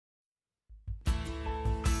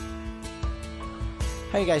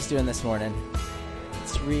How you guys doing this morning?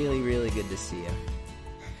 It's really, really good to see you.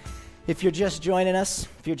 If you're just joining us,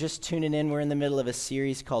 if you're just tuning in, we're in the middle of a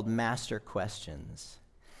series called Master Questions.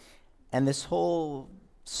 And this whole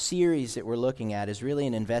series that we're looking at is really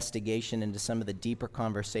an investigation into some of the deeper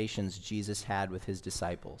conversations Jesus had with his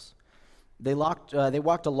disciples. They walked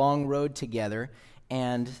a long road together,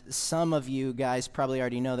 and some of you guys probably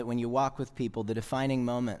already know that when you walk with people, the defining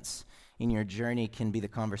moments in your journey can be the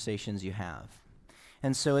conversations you have.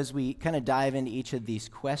 And so as we kind of dive into each of these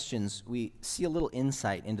questions, we see a little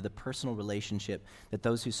insight into the personal relationship that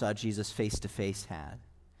those who saw Jesus face to face had.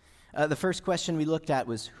 The first question we looked at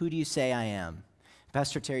was, who do you say I am?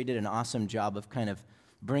 Pastor Terry did an awesome job of kind of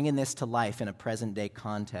bringing this to life in a present-day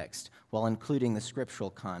context while including the scriptural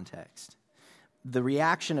context. The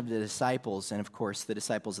reaction of the disciples, and of course the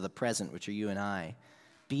disciples of the present, which are you and I,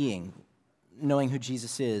 knowing who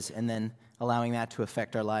Jesus is, and then allowing that to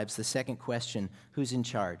affect our lives. The second question, who's in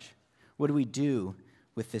charge? What do we do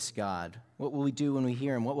with this God? What will we do when we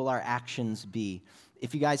hear him? What will our actions be?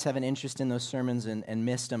 If you guys have an interest in those sermons and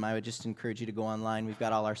missed them, I would just encourage you to go online. We've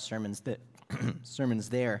got all our sermons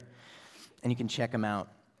there, and you can check them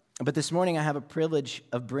out. But this morning I have a privilege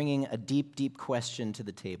of bringing a deep, deep question to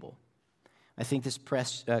the table. I think this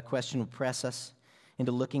question will press us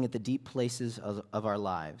into looking at the deep places of our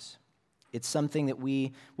lives. It's something that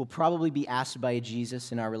we will probably be asked by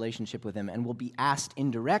Jesus in our relationship with him, and will be asked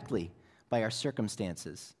indirectly by our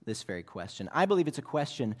circumstances, this very question. I believe it's a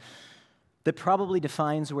question that probably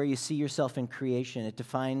defines where you see yourself in creation. It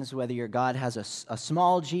defines whether your God has a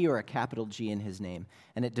small g or a capital G in his name,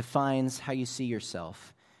 and it defines how you see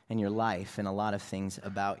yourself and your life and a lot of things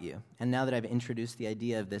about you. And now that I've introduced the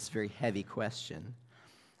idea of this very heavy question,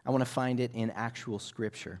 I want to find it in actual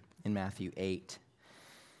scripture in Matthew 8.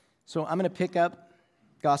 So I'm going to pick up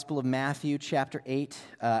Gospel of Matthew, chapter 8,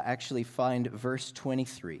 actually find verse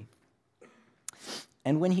 23.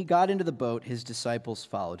 And when he got into the boat, his disciples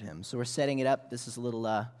followed him. So we're setting it up. This is a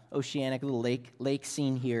little oceanic, little lake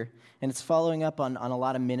scene here, and it's following up on a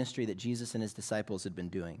lot of ministry that Jesus and his disciples had been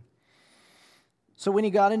doing. So when he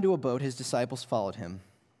got into a boat, his disciples followed him.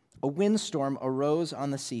 A windstorm arose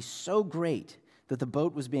on the sea so great that the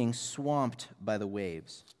boat was being swamped by the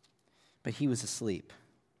waves, but he was asleep.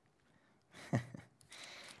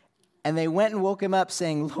 And they went and woke him up,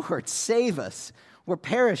 saying, Lord, save us. We're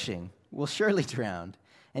perishing. We'll surely drown.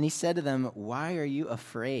 And he said to them, why are you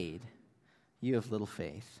afraid? You have little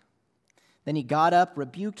faith. Then he got up,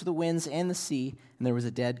 rebuked the winds and the sea, and there was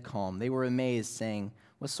a dead calm. They were amazed, saying,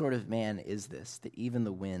 what sort of man is this, that even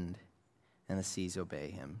the wind and the seas obey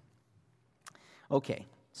him? Okay,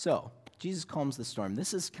 so Jesus calms the storm.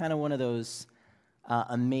 This is kind of one of those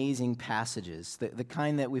amazing passages, the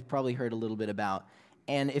kind that we've probably heard a little bit about.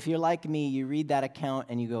 And if you're like me, you read that account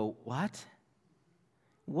and you go, what?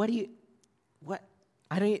 I'm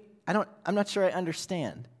not sure I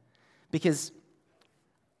understand. Because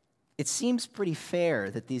it seems pretty fair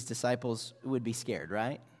that these disciples would be scared,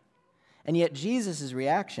 right? And yet Jesus'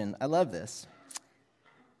 reaction, I love this,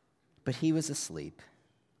 but he was asleep.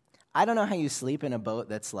 I don't know how you sleep in a boat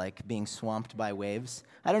that's like being swamped by waves.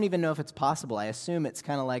 I don't even know if it's possible. I assume it's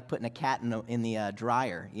kind of like putting a cat in the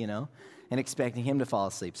dryer, and expecting him to fall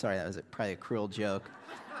asleep. Sorry, that was probably a cruel joke.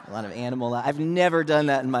 A lot of animal. I've never done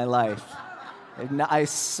that in my life.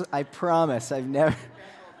 I promise, I've never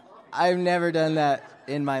done that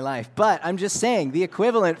in my life. But I'm just saying, the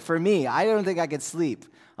equivalent for me, I don't think I could sleep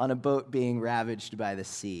on a boat being ravaged by the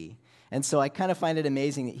sea. And so I kind of find it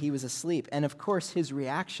amazing that he was asleep. And of course, his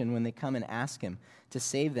reaction when they come and ask him to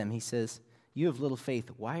save them, he says, you have little faith.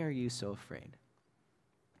 Why are you so afraid?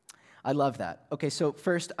 I love that. Okay, so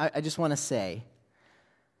first, I just want to say,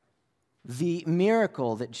 the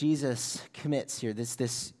miracle that Jesus commits here,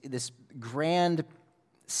 this grand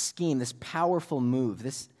scheme, this powerful move,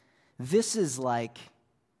 this is like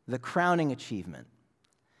the crowning achievement.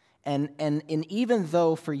 And even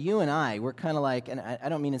though for you and I, we're kind of like, and I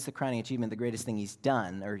don't mean it's the crowning achievement, the greatest thing he's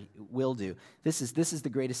done or will do. This is the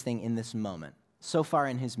greatest thing in this moment, so far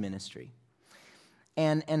in his ministry.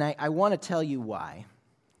 And I want to tell you why.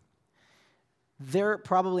 There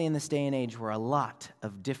probably in this day and age were a lot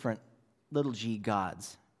of different little g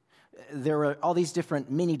gods. There were all these different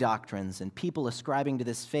mini doctrines and people ascribing to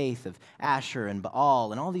this faith of Asher and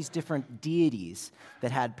Baal and all these different deities that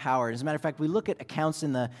had power. As a matter of fact, we look at accounts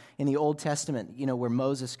in the Old Testament, where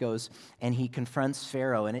Moses goes and he confronts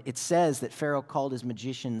Pharaoh, and it says that Pharaoh called his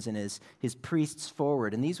magicians and his priests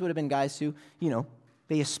forward, and these would have been guys who,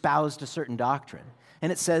 they espoused a certain doctrine.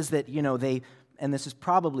 And it says that, they, and this is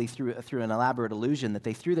probably through an elaborate illusion, that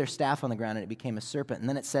they threw their staff on the ground and it became a serpent. And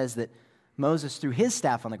then it says that Moses threw his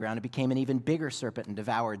staff on the ground, it became an even bigger serpent and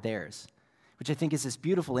devoured theirs, which I think is this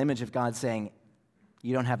beautiful image of God saying,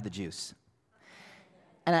 you don't have the juice.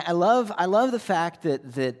 And I love the fact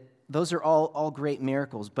that those are all great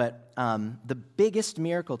miracles, but the biggest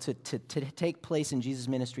miracle to take place in Jesus'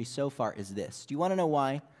 ministry so far is this. Do you want to know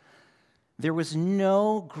why? There was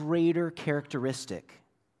no greater characteristic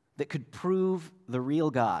that could prove the real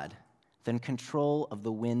God than control of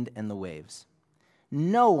the wind and the waves.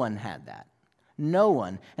 No one had that. No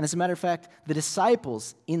one. And as a matter of fact, the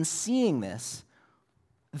disciples, in seeing this,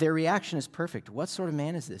 their reaction is perfect. What sort of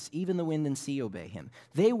man is this? Even the wind and sea obey him.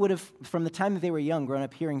 They would have, from the time that they were young, grown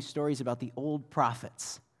up hearing stories about the old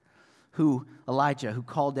prophets, Elijah, who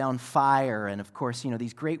called down fire, and of course,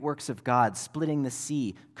 these great works of God, splitting the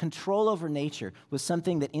sea. Control over nature was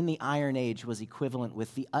something that in the Iron Age was equivalent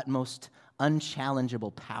with the utmost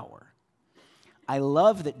unchallengeable power. I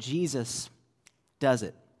love that Jesus does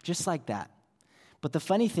it, just like that. But the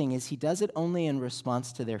funny thing is, he does it only in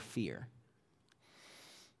response to their fear.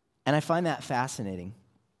 And I find that fascinating.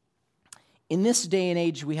 In this day and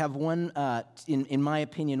age, we have one, in my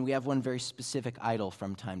opinion, we have one very specific idol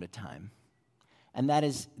from time to time. And that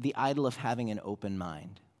is the idol of having an open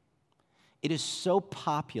mind. It is so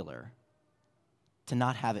popular to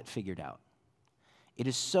not have it figured out. It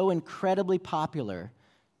is so incredibly popular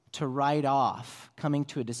to write off coming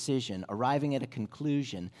to a decision, arriving at a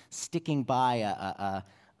conclusion, sticking by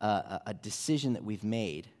a decision that we've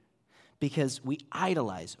made, because we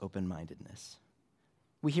idolize open-mindedness.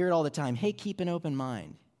 We hear it all the time, hey, keep an open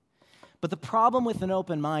mind. But the problem with an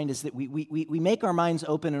open mind is that we make our minds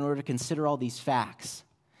open in order to consider all these facts.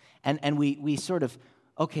 And we sort of,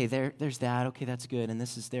 okay, there's that, okay, that's good, and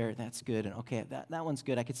this is there, that's good, and okay, that one's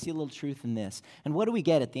good, I could see a little truth in this. And what do we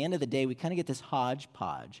get? At the end of the day, we kind of get this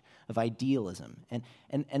hodgepodge of idealism.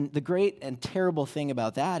 And the great and terrible thing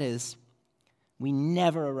about that is we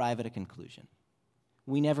never arrive at a conclusion.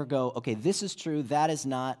 We never go, okay, this is true, that is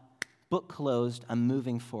not, book closed, I'm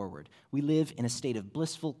moving forward. We live in a state of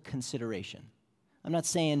blissful consideration. I'm not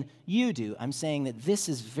saying you do, I'm saying that this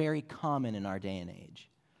is very common in our day and age.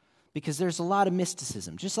 Because there's a lot of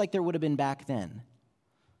mysticism, just like there would have been back then.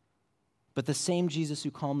 But the same Jesus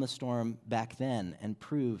who calmed the storm back then and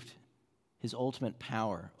proved his ultimate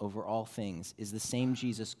power over all things is the same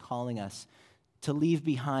Jesus calling us to leave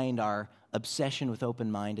behind our obsession with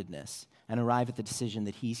open-mindedness and arrive at the decision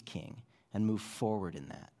that he's king and move forward in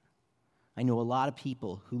that. I know a lot of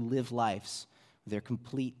people who live lives with their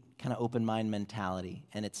complete kind of open mind mentality,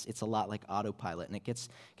 and it's a lot like autopilot, and it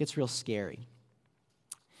gets real scary.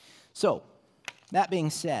 So, that being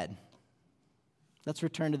said, let's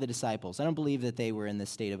return to the disciples. I don't believe that they were in this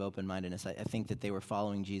state of open-mindedness. I think that they were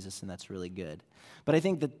following Jesus, and that's really good. But I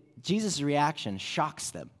think that Jesus' reaction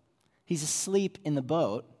shocks them. He's asleep in the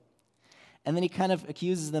boat, and then he kind of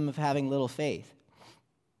accuses them of having little faith.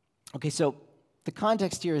 Okay, so the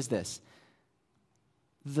context here is this.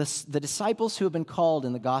 The disciples who have been called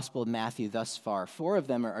in the Gospel of Matthew thus far, 4 of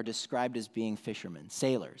them are described as being fishermen,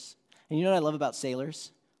 sailors. And you know what I love about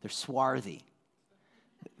sailors? They're swarthy.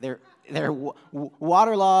 They're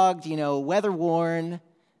waterlogged, weather-worn.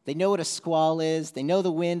 They know what a squall is. They know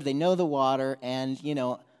the wind. They know the water. And,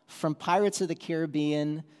 from Pirates of the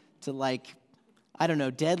Caribbean to,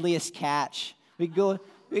 Deadliest Catch, we go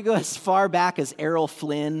as far back as Errol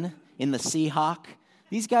Flynn in the Seahawk.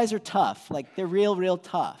 These guys are tough. They're real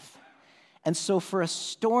tough. And so for a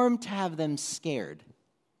storm to have them scared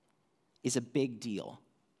is a big deal.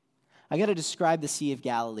 I got to describe the Sea of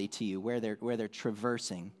Galilee to you, where they're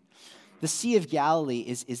traversing. The Sea of Galilee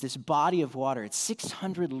is this body of water. It's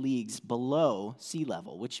 600 leagues below sea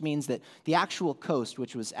level, which means that the actual coast,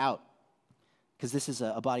 which was out, because this is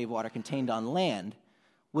a body of water contained on land,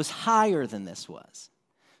 was higher than this was.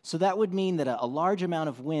 So that would mean that a large amount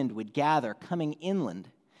of wind would gather coming inland.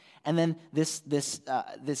 And then this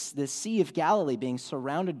Sea of Galilee, being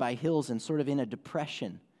surrounded by hills and sort of in a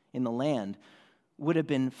depression in the land, would have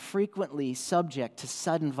been frequently subject to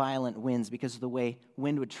sudden violent winds because of the way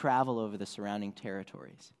wind would travel over the surrounding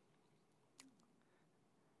territories.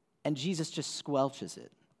 And Jesus just squelches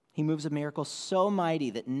it. He moves a miracle so mighty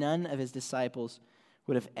that none of his disciples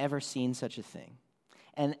would have ever seen such a thing.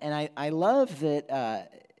 And I love that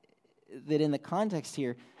in the context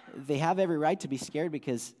here, they have every right to be scared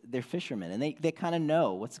because they're fishermen, and they kind of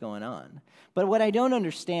know what's going on. But what I don't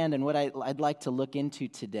understand, and what I'd like to look into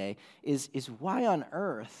today, is why on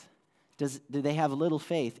earth do they have little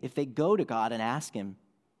faith if they go to God and ask him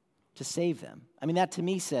to save them? I mean, that to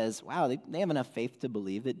me says, wow, they have enough faith to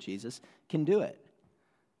believe that Jesus can do it.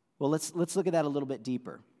 Well, let's look at that a little bit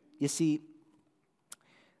deeper. You see,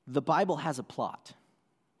 the Bible has a plot.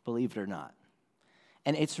 believe it or not.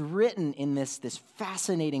 And it's written in this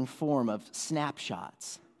fascinating form of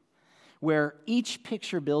snapshots, where each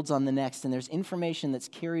picture builds on the next, and there's information that's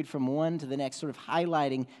carried from one to the next, sort of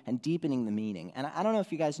highlighting and deepening the meaning. And I don't know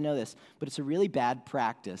if you guys know this, but it's a really bad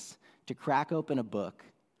practice to crack open a book,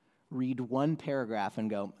 read one paragraph, and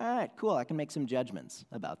go, all right, cool, I can make some judgments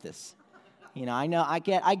about this.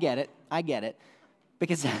 I get it.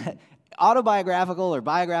 Because autobiographical or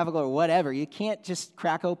biographical or whatever, you can't just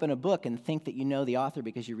crack open a book and think that you know the author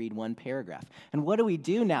because you read one paragraph. And what do we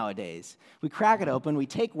do nowadays? We crack it open, we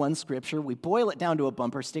take one scripture, we boil it down to a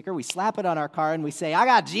bumper sticker, we slap it on our car, and we say, I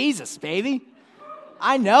got Jesus, baby.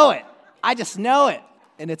 I know it. I just know it.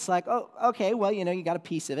 And it's like, oh, okay, well, you got a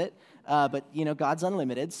piece of it. But God's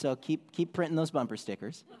unlimited, so keep printing those bumper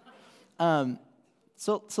stickers.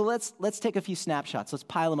 So let's take a few snapshots. Let's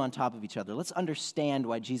pile them on top of each other. Let's understand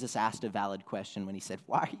why Jesus asked a valid question when he said,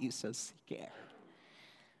 why are you so scared?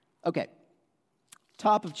 Okay,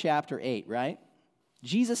 top of chapter 8, right?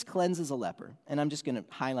 Jesus cleanses a leper, and I'm just going to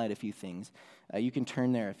highlight a few things. You can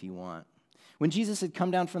turn there if you want. When Jesus had come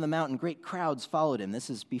down from the mountain, great crowds followed him. This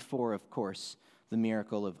is before, of course, the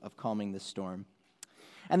miracle of calming the storm.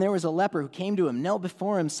 And there was a leper who came to him, knelt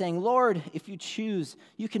before him, saying, Lord, if you choose,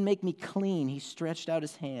 you can make me clean. He stretched out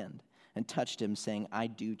his hand and touched him, saying, I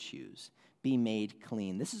do choose. Be made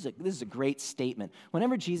clean. This is a great statement.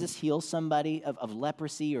 Whenever Jesus heals somebody of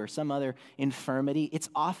leprosy or some other infirmity, it's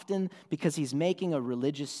often because he's making a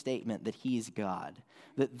religious statement that he's God.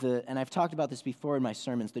 And I've talked about this before in my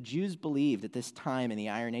sermons. The Jews believed at this time in the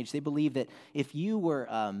Iron Age, they believed that if you were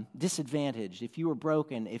disadvantaged, if you were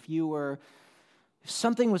broken, if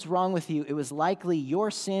something was wrong with you, it was likely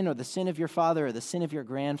your sin or the sin of your father or the sin of your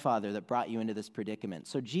grandfather that brought you into this predicament.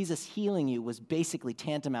 So Jesus healing you was basically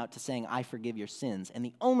tantamount to saying, I forgive your sins. And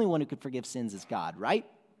the only one who could forgive sins is God, right?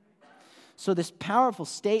 So this powerful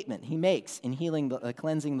statement he makes in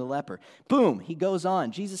cleansing the leper. Boom, he goes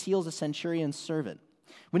on. Jesus heals a centurion's servant.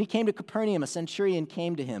 When he came to Capernaum, a centurion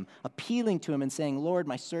came to him, appealing to him and saying, Lord,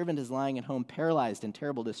 my servant is lying at home, paralyzed in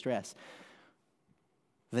terrible distress.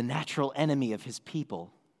 The natural enemy of his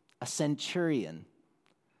people, a centurion,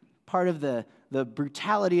 part of the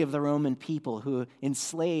brutality of the Roman people who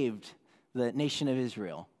enslaved the nation of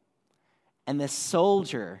Israel. And this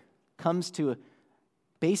soldier comes to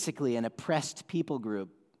basically an oppressed people group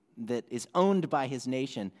that is owned by his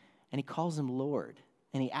nation, and he calls him Lord,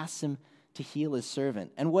 and he asks him to heal his servant.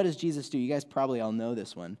 And what does Jesus do? You guys probably all know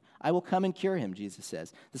this one. I will come and cure him, Jesus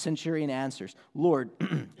says. The centurion answers, Lord,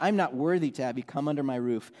 I'm not worthy to have you come under my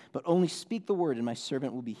roof, but only speak the word and my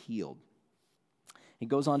servant will be healed. He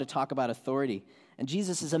goes on to talk about authority. And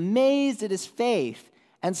Jesus is amazed at his faith.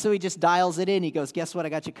 And so he just dials it in. He goes, guess what? I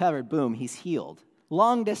got you covered. Boom, he's healed.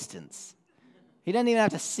 Long distance. He doesn't even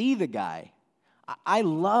have to see the guy. I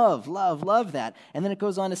love that. And then it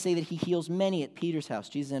goes on to say that he heals many at Peter's house.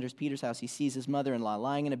 Jesus enters Peter's house. He sees his mother-in-law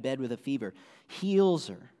lying in a bed with a fever. Heals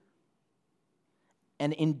her.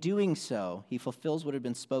 And in doing so, he fulfills what had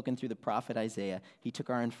been spoken through the prophet Isaiah. He took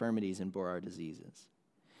our infirmities and bore our diseases.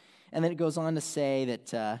 And then it goes on to say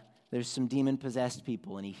that there's some demon-possessed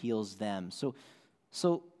people, and he heals them.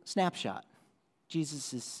 So snapshot.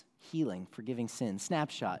 Jesus is healing, forgiving sins.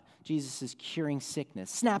 Snapshot. Jesus is curing sickness.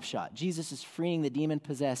 Snapshot. Jesus is freeing the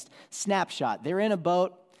demon-possessed. Snapshot. They're in a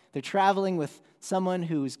boat. They're traveling with someone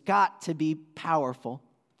who's got to be powerful.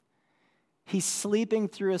 He's sleeping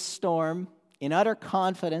through a storm in utter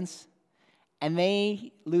confidence, and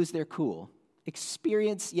they lose their cool.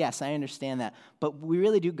 Experience, yes, I understand that, but we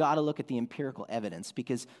really do got to look at the empirical evidence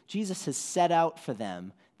because Jesus has set out for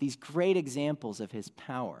them these great examples of his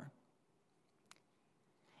power.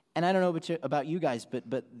 And I don't know about you guys, but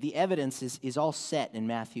the evidence is all set in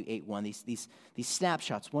Matthew 8:1, these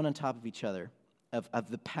snapshots, one on top of each other,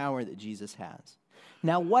 of the power that Jesus has.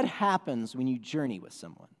 Now, what happens when you journey with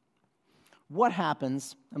someone? What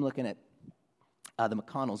happens, I'm looking at the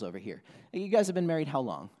McConnells over here. You guys have been married how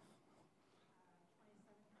long?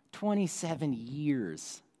 27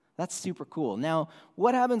 years. That's super cool. Now,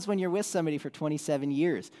 what happens when you're with somebody for 27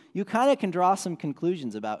 years? You kind of can draw some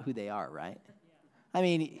conclusions about who they are, right? I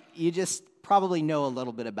mean, you just probably know a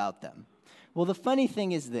little bit about them. Well, the funny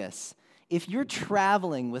thing is this. If you're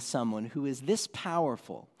traveling with someone who is this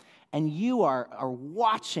powerful and you are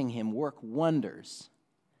watching him work wonders,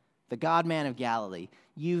 the God-man of Galilee,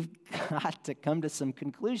 you've got to come to some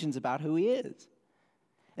conclusions about who he is.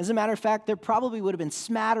 As a matter of fact, there probably would have been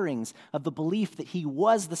smatterings of the belief that he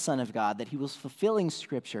was the Son of God, that he was fulfilling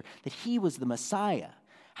Scripture, that he was the Messiah.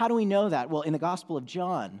 How do we know that? Well, in the Gospel of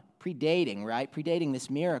John, predating this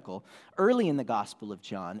miracle, early in the Gospel of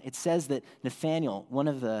John, it says that Nathanael, one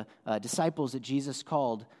of the disciples that Jesus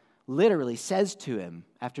called, literally says to him,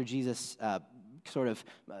 after Jesus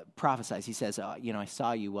prophesies, he says, I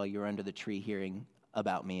saw you while you were under the tree hearing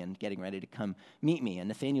about me and getting ready to come meet me. And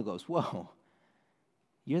Nathanael goes, whoa,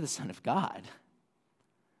 you're the Son of God.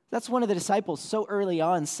 That's one of the disciples so early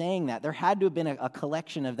on saying that. There had to have been a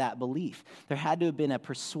collection of that belief. There had to have been a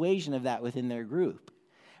persuasion of that within their group.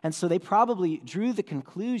 And so they probably drew the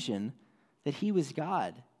conclusion that he was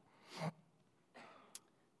God.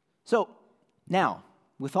 So now,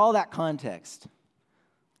 with all that context,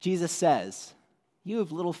 Jesus says, you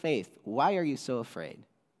have little faith. Why are you so afraid?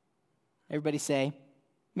 Everybody say,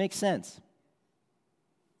 makes sense.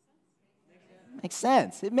 Makes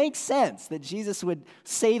sense. It makes sense that Jesus would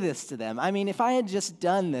say this to them. I mean, if I had just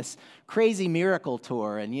done this crazy miracle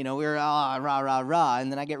tour and, we were, rah, rah, rah,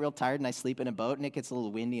 and then I get real tired and I sleep in a boat and it gets a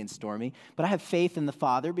little windy and stormy, but I have faith in the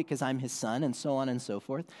Father because I'm his son and so on and so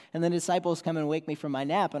forth. And then the disciples come and wake me from my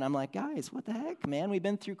nap and I'm like, guys, what the heck, man? We've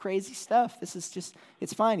been through crazy stuff. This is just,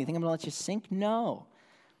 it's fine. You think I'm going to let you sink? No.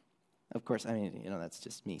 Of course, I mean, that's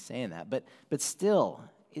just me saying that. But still,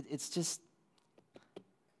 it's just,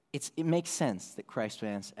 it makes sense that Christ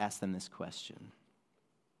asked them this question.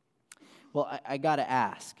 Well, I got to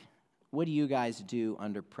ask, what do you guys do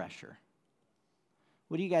under pressure?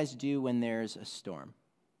 What do you guys do when there's a storm?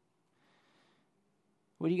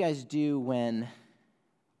 What do you guys do when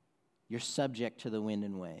you're subject to the wind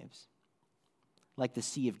and waves? Like the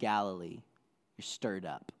Sea of Galilee, you're stirred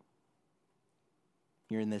up.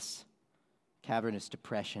 You're in this cavernous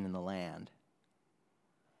depression in the land.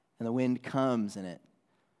 And the wind comes and it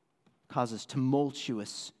causes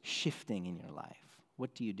tumultuous shifting in your life.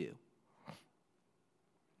 What do you do?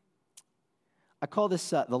 I call this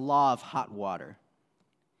the law of hot water.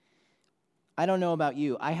 I don't know about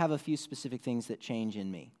you. I have a few specific things that change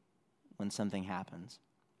in me when something happens.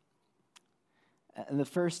 And the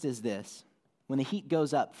first is this. When the heat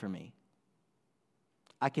goes up for me,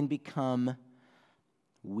 I can become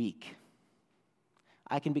weak.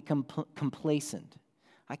 I can become complacent.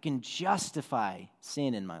 I can justify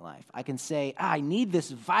sin in my life. I can say, I need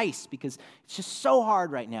this vice because it's just so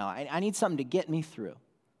hard right now. I need something to get me through.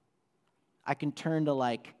 I can turn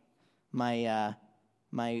to my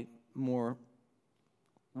more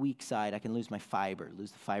weak side. I can lose my fiber,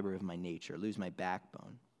 lose the fiber of my nature, lose my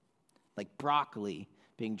backbone. Like broccoli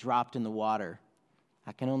being dropped in the water,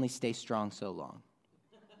 I can only stay strong so long.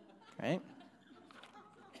 Right?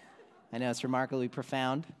 I know it's remarkably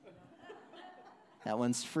profound. That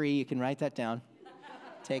one's free. You can write that down.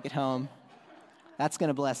 Take it home. That's going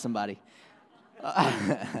to bless somebody.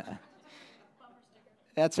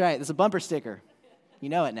 That's right. There's a bumper sticker. You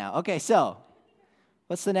know it now. Okay, so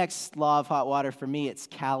what's the next law of hot water for me? It's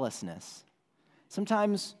callousness.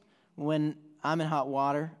 Sometimes when I'm in hot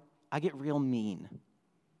water, I get real mean.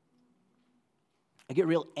 I get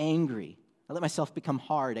real angry. I let myself become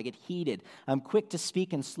hard. I get heated. I'm quick to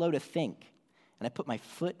speak and slow to think. And I put my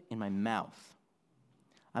foot in my mouth.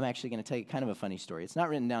 I'm actually going to tell you kind of a funny story. It's not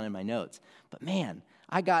written down in my notes. But man,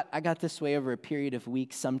 I got this way over a period of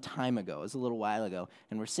weeks some time ago. It was a little while ago.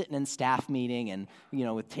 And we're sitting in staff meeting and,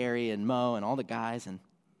 with Terry and Mo and all the guys. And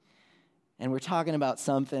we're talking about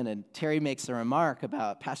something. And Terry makes a remark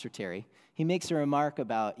about, Pastor Terry, he makes a remark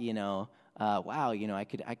about, wow, I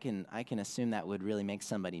can assume that would really make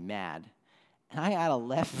somebody mad. And I out of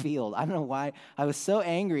left field, I don't know why, I was so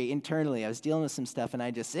angry internally. I was dealing with some stuff, and I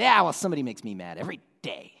just, somebody makes me mad every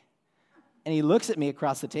day. And he looks at me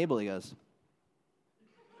across the table, he goes,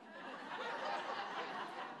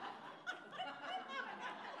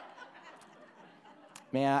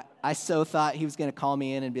 man, I so thought he was going to call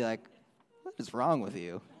me in and be like, what is wrong with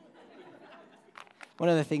you? One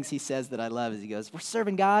of the things he says that I love is he goes, we're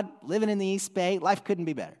serving God, living in the East Bay, life couldn't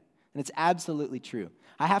be better. And it's absolutely true.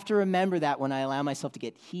 I have to remember that when I allow myself to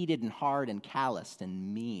get heated and hard and calloused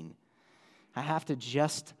and mean. I have to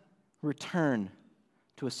just return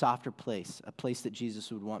to a softer place, a place that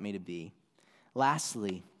Jesus would want me to be.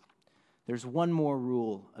 Lastly, there's one more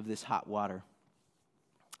rule of this hot water,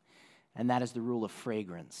 and that is the rule of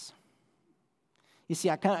fragrance. You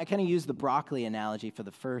see, I kind of use the broccoli analogy for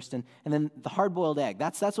the first, and then the hard-boiled egg.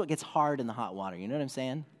 That's what gets hard in the hot water. You know what I'm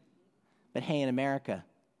saying? But hey, in America,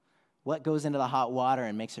 what goes into the hot water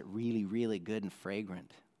and makes it really, really good and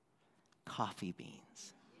fragrant? Coffee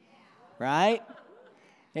beans. Right?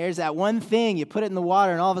 There's that one thing, you put it in the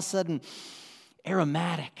water and all of a sudden,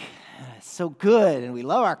 aromatic. It's so good, and we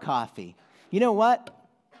love our coffee. You know what?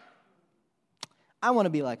 I want to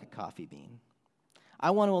be like a coffee bean.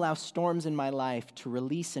 I want to allow storms in my life to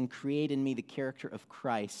release and create in me the character of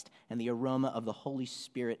Christ and the aroma of the Holy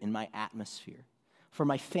Spirit in my atmosphere. For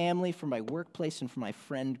my family, for my workplace, and for my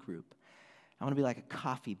friend group. I want to be like a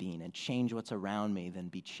coffee bean and change what's around me than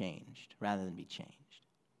be changed, rather than be changed.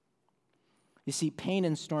 You see, pain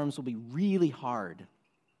and storms will be really hard.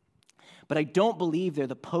 But I don't believe they're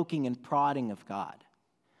the poking and prodding of God.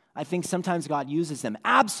 I think sometimes God uses them,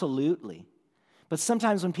 absolutely. But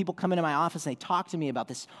sometimes when people come into my office and they talk to me about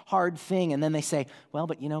this hard thing, and then they say, well,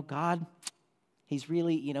 but God, he's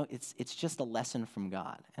really, it's just a lesson from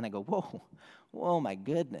God. And I go, whoa, my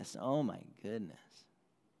goodness, oh my goodness.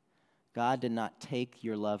 God did not take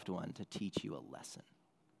your loved one to teach you a lesson.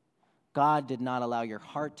 God did not allow your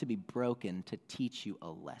heart to be broken to teach you a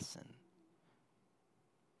lesson.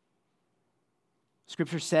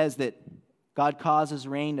 Scripture says that God causes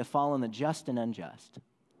rain to fall on the just and unjust.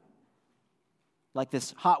 Like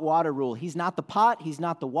this hot water rule. He's not the pot, he's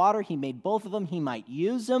not the water. He made both of them. He might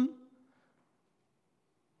use them.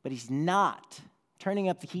 But he's not turning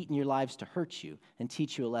up the heat in your lives to hurt you and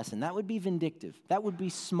teach you a lesson. That would be vindictive. That would be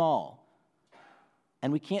small.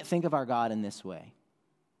 And we can't think of our God in this way.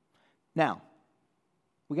 Now,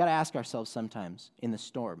 we got to ask ourselves sometimes in the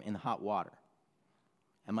storm, in the hot water,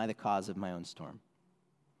 am I the cause of my own storm?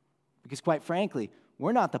 Because quite frankly,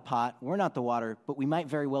 we're not the pot, we're not the water, but we might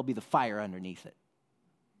very well be the fire underneath it,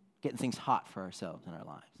 getting things hot for ourselves in our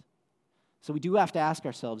lives. So we do have to ask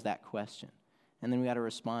ourselves that question, and then we got to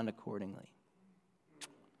respond accordingly.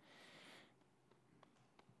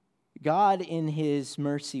 God, in his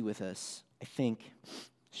mercy with us, I think,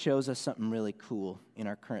 shows us something really cool in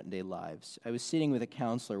our current day lives. I was sitting with a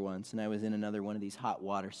counselor once, and I was in another one of these hot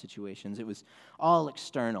water situations. It was all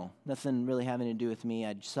external, nothing really having to do with me.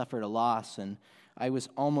 I'd suffered a loss, and I was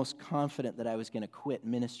almost confident that I was going to quit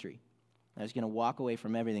ministry. I was going to walk away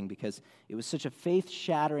from everything because it was such a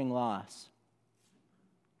faith-shattering loss.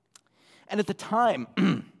 And at the time,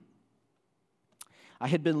 I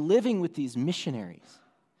had been living with these missionaries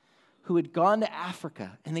who had gone to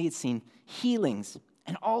Africa, and they had seen healings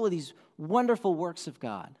and all of these wonderful works of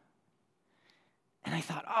God. And I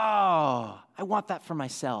thought, I want that for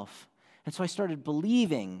myself. And so I started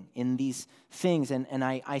believing in these things, and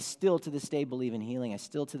I still to this day believe in healing. I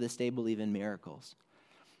still to this day believe in miracles.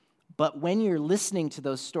 But when you're listening to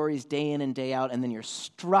those stories day in and day out, and then you're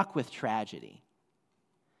struck with tragedy,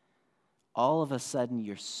 all of a sudden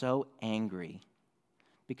you're so angry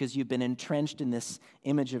because you've been entrenched in this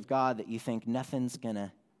image of God that you think nothing's going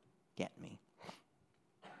to get me.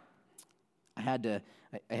 I had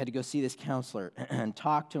to go see this counselor and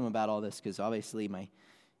talk to him about all this because obviously my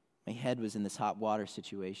head was in this hot water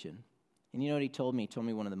situation. And you know what he told me? He told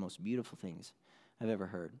me one of the most beautiful things I've ever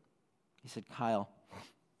heard. He said, Kyle,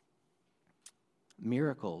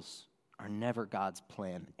 miracles are never God's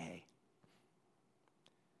plan A.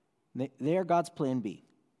 They are God's plan B.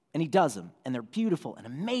 And he does them, and they're beautiful and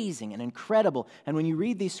amazing and incredible. And when you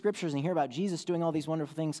read these scriptures and you hear about Jesus doing all these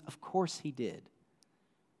wonderful things, of course he did.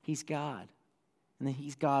 He's God. And then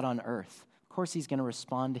he's God on earth. Of course he's going to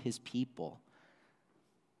respond to his people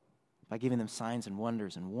by giving them signs and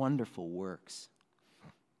wonders and wonderful works.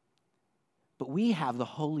 But we have the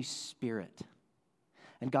Holy Spirit.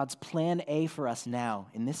 And God's plan A for us now,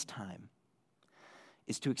 in this time,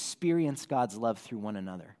 is to experience God's love through one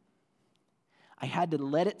another. I had to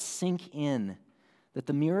let it sink in that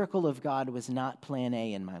the miracle of God was not plan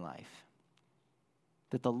A in my life.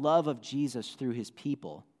 That the love of Jesus through his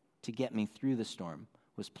people to get me through the storm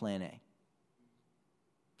was plan A.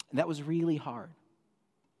 And that was really hard.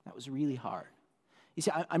 That was really hard. You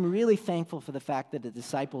see, I'm really thankful for the fact that the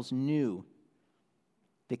disciples knew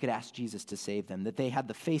they could ask Jesus to save them, that they had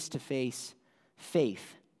the face-to-face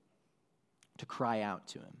faith to cry out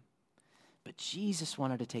to him. But Jesus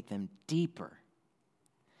wanted to take them deeper.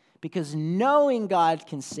 Because knowing God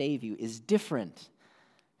can save you is different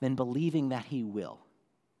than believing that he will.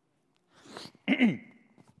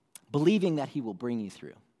 Believing that he will bring you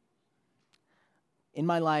through. In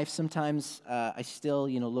my life, sometimes I still,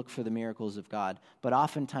 look for the miracles of God, but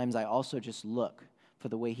oftentimes I also just look for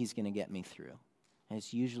the way he's going to get me through. And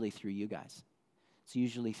it's usually through you guys. It's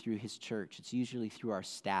usually through his church. It's usually through our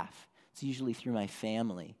staff. It's usually through my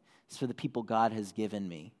family. It's for the people God has given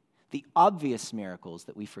me. The obvious miracles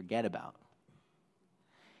that we forget about.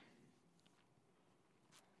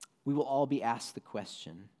 We will all be asked the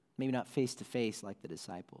question, maybe not face to face like the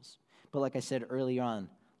disciples, but like I said early on,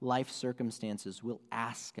 life circumstances will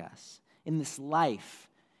ask us. In this life,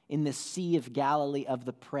 in this Sea of Galilee of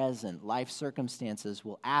the present, life circumstances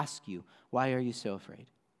will ask you, why are you so afraid?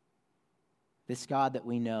 This God that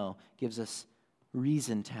we know gives us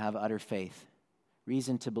reason to have utter faith,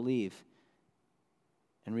 reason to believe,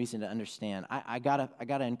 and reason to understand. I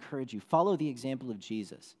gotta encourage you. Follow the example of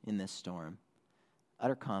Jesus in this storm.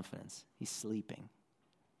 Utter confidence. He's sleeping.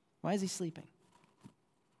 Why is he sleeping?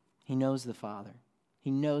 He knows the Father.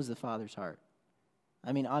 He knows the Father's heart.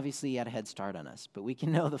 I mean, obviously he had a head start on us, but we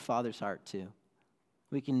can know the Father's heart too.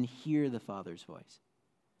 We can hear the Father's voice.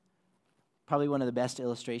 Probably one of the best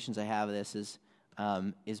illustrations I have of this is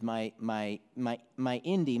my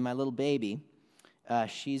Indy, my little baby.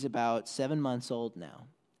 She's about 7 months old now.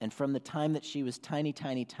 And from the time that she was tiny,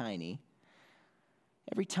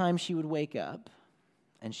 every time she would wake up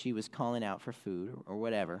and she was calling out for food or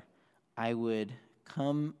whatever, I would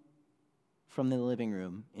come from the living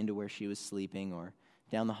room into where she was sleeping or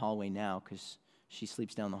down the hallway now because she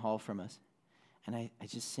sleeps down the hall from us. And I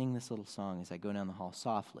just sing this little song as I go down the hall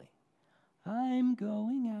softly. I'm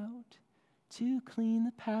going out to clean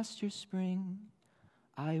the pasture spring.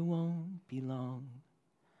 I won't be long.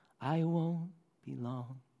 I won't be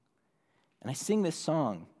long. And I sing this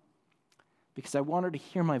song because I want her to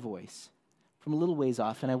hear my voice from a little ways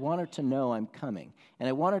off, and I want her to know I'm coming. And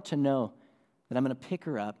I want her to know that I'm going to pick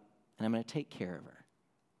her up and I'm going to take care of her.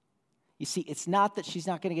 You see, it's not that she's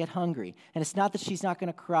not going to get hungry, and it's not that she's not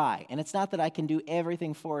going to cry, and it's not that I can do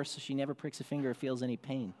everything for her so she never pricks a finger or feels any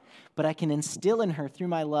pain, but I can instill in her through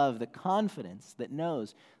my love the confidence that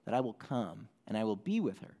knows that I will come and I will be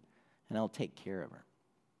with her and I'll take care of her.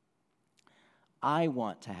 I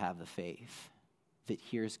want to have the faith that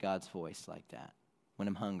hears God's voice like that when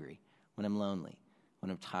I'm hungry, when I'm lonely,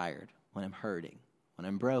 when I'm tired, when I'm hurting, when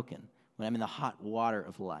I'm broken, when I'm in the hot water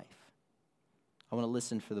of life. I want to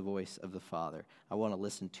listen for the voice of the Father. I want to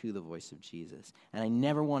listen to the voice of Jesus. And I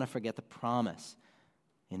never want to forget the promise.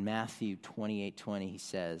 In Matthew 28:20, he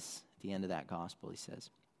says, at the end of that gospel, he says,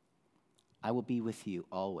 I will be with you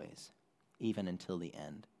always, even until the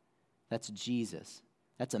end. That's Jesus.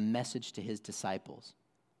 That's a message to his disciples.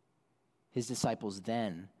 His disciples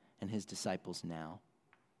then and his disciples now.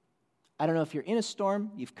 I don't know if you're in a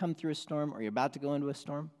storm, you've come through a storm, or you're about to go into a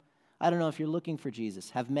storm. I don't know if you're looking for Jesus,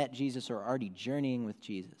 have met Jesus, or are already journeying with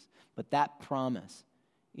Jesus. But that promise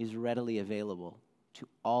is readily available to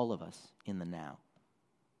all of us in the now.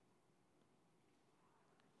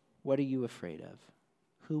 What are you afraid of?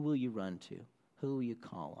 Who will you run to? Who will you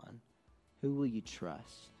call on? Who will you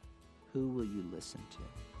trust? Who will you listen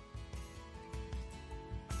to?